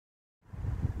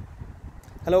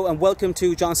Hello and welcome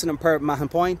to Johnson & Perrott Mahon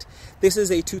Point. This is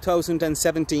a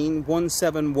 2017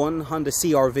 171 Honda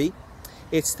CR-V.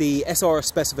 It's the SR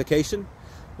specification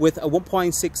with a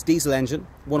 1.6 diesel engine,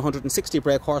 160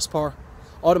 brake horsepower,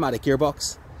 automatic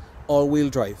gearbox, all-wheel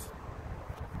drive.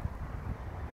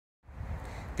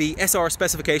 The SR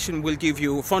specification will give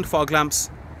you front fog lamps,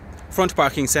 front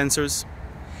parking sensors,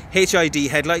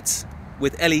 HID headlights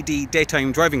with LED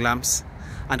daytime driving lamps,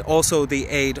 and also the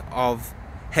aid of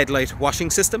headlight washing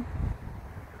system.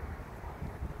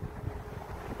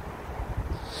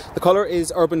 The colour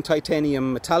is Urban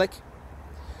Titanium Metallic.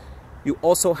 You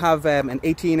also have an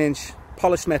 18-inch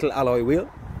polished metal alloy wheel.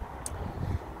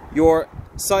 Your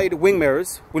side wing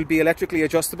mirrors will be electrically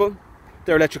adjustable.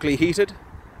 They're electrically heated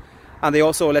and they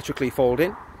also electrically fold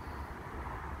in.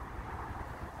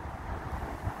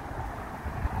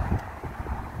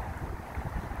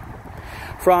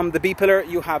 From the B-pillar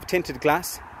you have tinted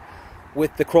glass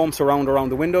with the chrome surround around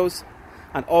the windows,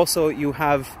 and also you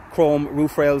have chrome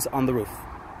roof rails on the roof.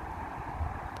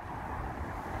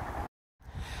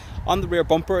 On the rear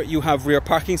bumper you have rear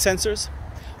parking sensors,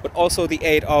 but also the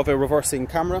aid of a reversing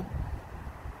camera.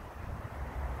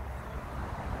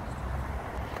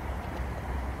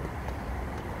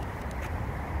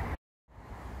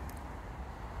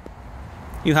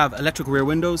 You have electric rear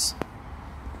windows,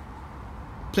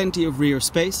 plenty of rear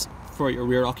space for your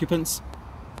rear occupants.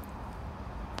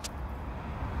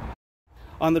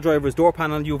 On the driver's door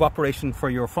panel you have operation for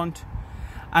your front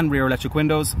and rear electric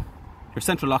windows, your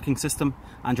central locking system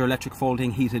and your electric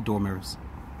folding heated door mirrors.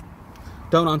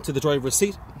 Down onto the driver's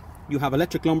seat you have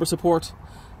electric lumbar support,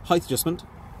 height adjustment.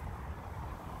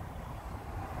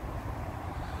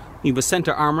 You have a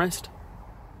centre armrest,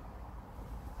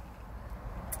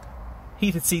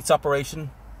 heated seats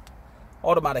operation,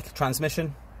 automatic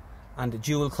transmission and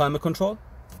dual climate control.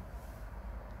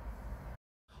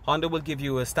 Honda will give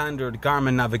you a standard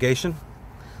Garmin navigation,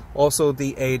 also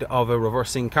the aid of a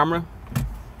reversing camera.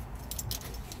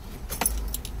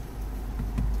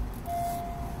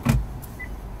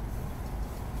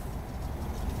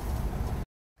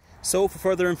 So for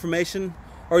further information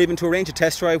or even to arrange a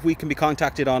test drive, we can be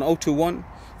contacted on 021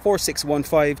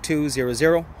 4615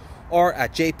 200 or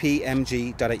at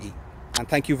jpmg.ie. And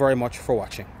thank you very much for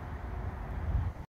watching.